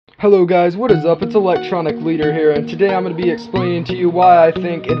Hello guys, what is up? It's Electronic Leader here, and today I'm going to be explaining to you why I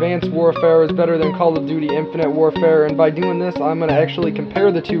think Advanced Warfare is better than Call of Duty Infinite Warfare, and by doing this I'm going to actually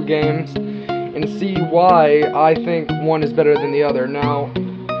compare the two games and see why I think one is better than the other. Now,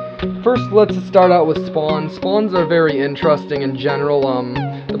 first let's start out with spawns. Spawns are very interesting in general.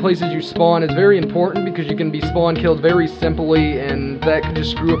 The places you spawn is very important because you can be spawn killed very simply, and that could just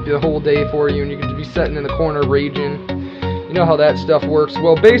screw up the whole day for you, and you could just be sitting in the corner raging. You know how that stuff works.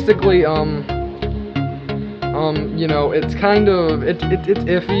 Well, basically, you know, it's kind of, it's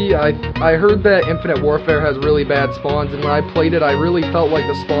iffy. I heard that Infinite Warfare has really bad spawns, and when I played it, I really felt like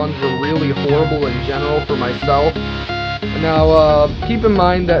the spawns were really horrible in general for myself. Now, keep in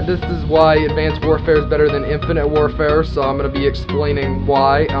mind that this is why Advanced Warfare is better than Infinite Warfare, so I'm going to be explaining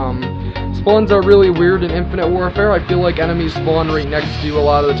why. Spawns are really weird in Infinite Warfare. I feel like enemies spawn right next to you a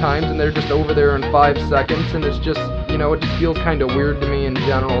lot of the times, and they're just over there in 5 seconds, and it's just, you know, it just feels kind of weird to me in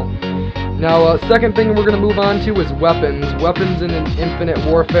general. Now, second thing we're going to move on to is weapons. Weapons in Infinite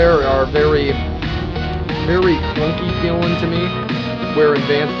Warfare are very clunky feeling to me, where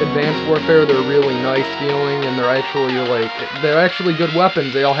Advanced Warfare, they're really nice feeling, and they're actually good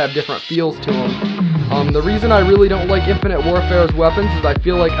weapons. They all have different feels to them. The reason I really don't like Infinite Warfare's weapons is I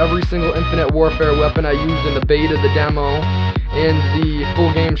feel like every single Infinite Warfare weapon I used in the beta, the demo, and the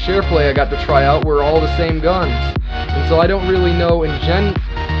full game share play I got to try out were all the same guns. And so I don't really know in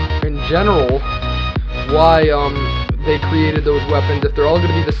general why they created those weapons if they're all going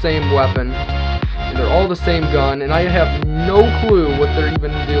to be the same weapon. And they're all the same gun, and I have no clue what they're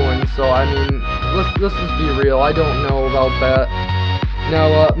even doing. So I mean, let's just be real. I don't know about that.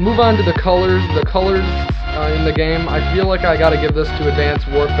 Now, move on to the colors. The colors in the game, I feel like I gotta give this to Advanced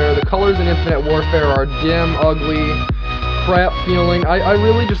Warfare. The colors in Infinite Warfare are dim, ugly, crap feeling. I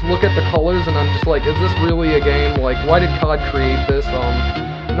really just look at the colors and I'm just like, is this really a game? Like, why did COD create this?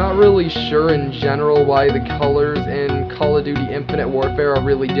 I'm not really sure in general why the colors in Call of Duty Infinite Warfare are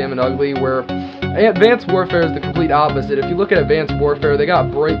really dim and ugly, where Advanced Warfare is the complete opposite. If you look at Advanced Warfare, they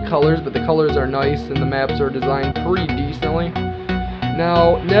got bright colors, but the colors are nice and the maps are designed pretty decently.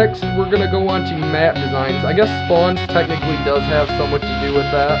 Now, next, we're going to go on to map designs. I guess spawns technically does have somewhat to do with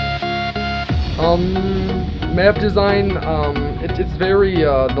that. Map design, it's very,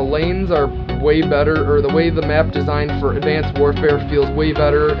 the lanes are way better, or the way the map design for Advanced Warfare feels way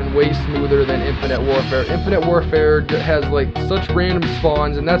better and way smoother than Infinite Warfare. Infinite Warfare has, like, such random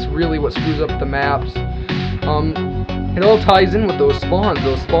spawns, and that's really what screws up the maps. It all ties in with those spawns.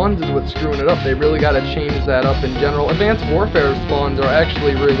 Those spawns is what's screwing it up. They really got to change that up in general. Advanced Warfare spawns are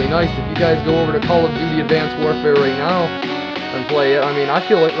actually really nice. If you guys go over to Call of Duty Advanced Warfare right now and play it, I mean, I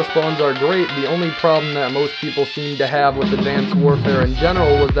feel like the spawns are great. The only problem that most people seem to have with Advanced Warfare in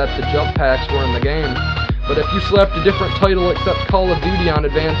general was that the jump packs were in the game. But if you slapped a different title except Call of Duty on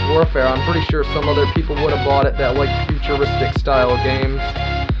Advanced Warfare, I'm pretty sure some other people would have bought it that like futuristic style games.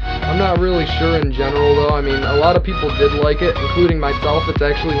 I'm not really sure in general though. I mean, a lot of people did like it, including myself. It's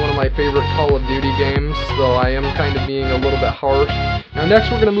actually one of my favorite Call of Duty games, so I am kind of being a little bit harsh. Now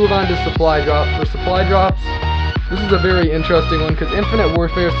next we're going to move on to supply drops. For supply drops, this is a very interesting one, because Infinite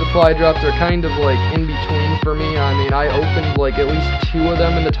Warfare supply drops are kind of like in between for me. I mean, I opened like at least 2 of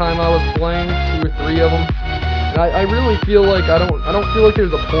them in the time I was playing, 2 or 3 of them. And I really feel like I don't feel like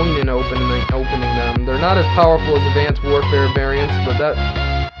there's a point in opening them. They're not as powerful as Advanced Warfare variants, but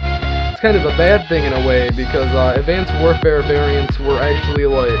it's kind of a bad thing in a way, because Advanced Warfare variants were actually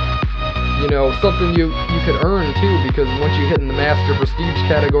like, you know, something you could earn too, because once you hit in the Master Prestige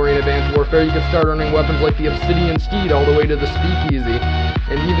category in Advanced Warfare, you could start earning weapons like the Obsidian Steed all the way to the Speakeasy,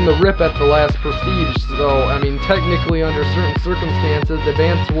 and even the Rip at the last Prestige. So, I mean, technically under certain circumstances,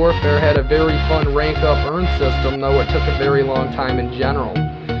 Advanced Warfare had a very fun rank up earn system, though it took a very long time in general.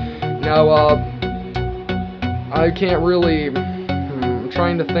 Now, I can't really...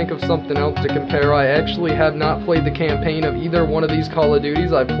 trying to think of something else to compare. I actually have not played the campaign of either one of these Call of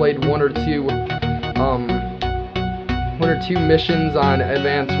Duties. I've played one or two missions on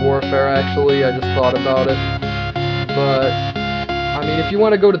Advanced Warfare, actually. I just thought about it. But, I mean, if you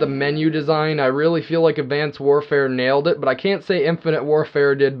want to go to the menu design, I really feel like Advanced Warfare nailed it, but I can't say Infinite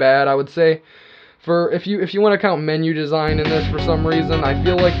Warfare did bad. I would say, if you want to count menu design in this for some reason, I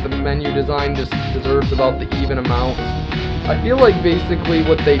feel like the menu design just deserves about the even amount. I feel like basically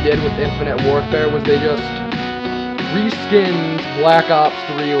what they did with Infinite Warfare was they just reskinned Black Ops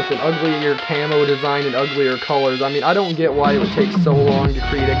 3 with an uglier camo design and uglier colors. I mean, I don't get why it would take so long to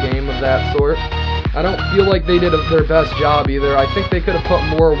create a game of that sort. I don't feel like they did their best job either. I think they could have put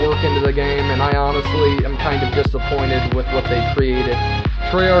more work into the game, and I honestly am kind of disappointed with what they created.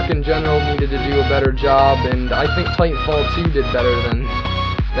 Treyarch in general needed to do a better job, and I think Titanfall 2 did better than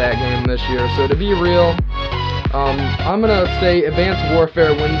that this year. So to be real, I'm going to say Advanced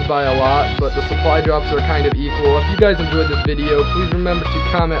Warfare wins by a lot, but the supply drops are kind of equal. If you guys enjoyed this video, please remember to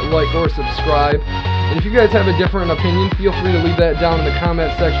comment, like, or subscribe. And if you guys have a different opinion, feel free to leave that down in the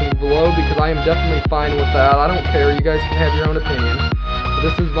comment section below, because I am definitely fine with that. I don't care. You guys can have your own opinion.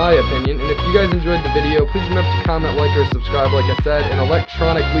 But this is my opinion. And if you guys enjoyed the video, please remember to comment, like, or subscribe, like I said. And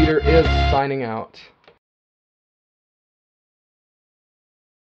Electronic Leader is signing out.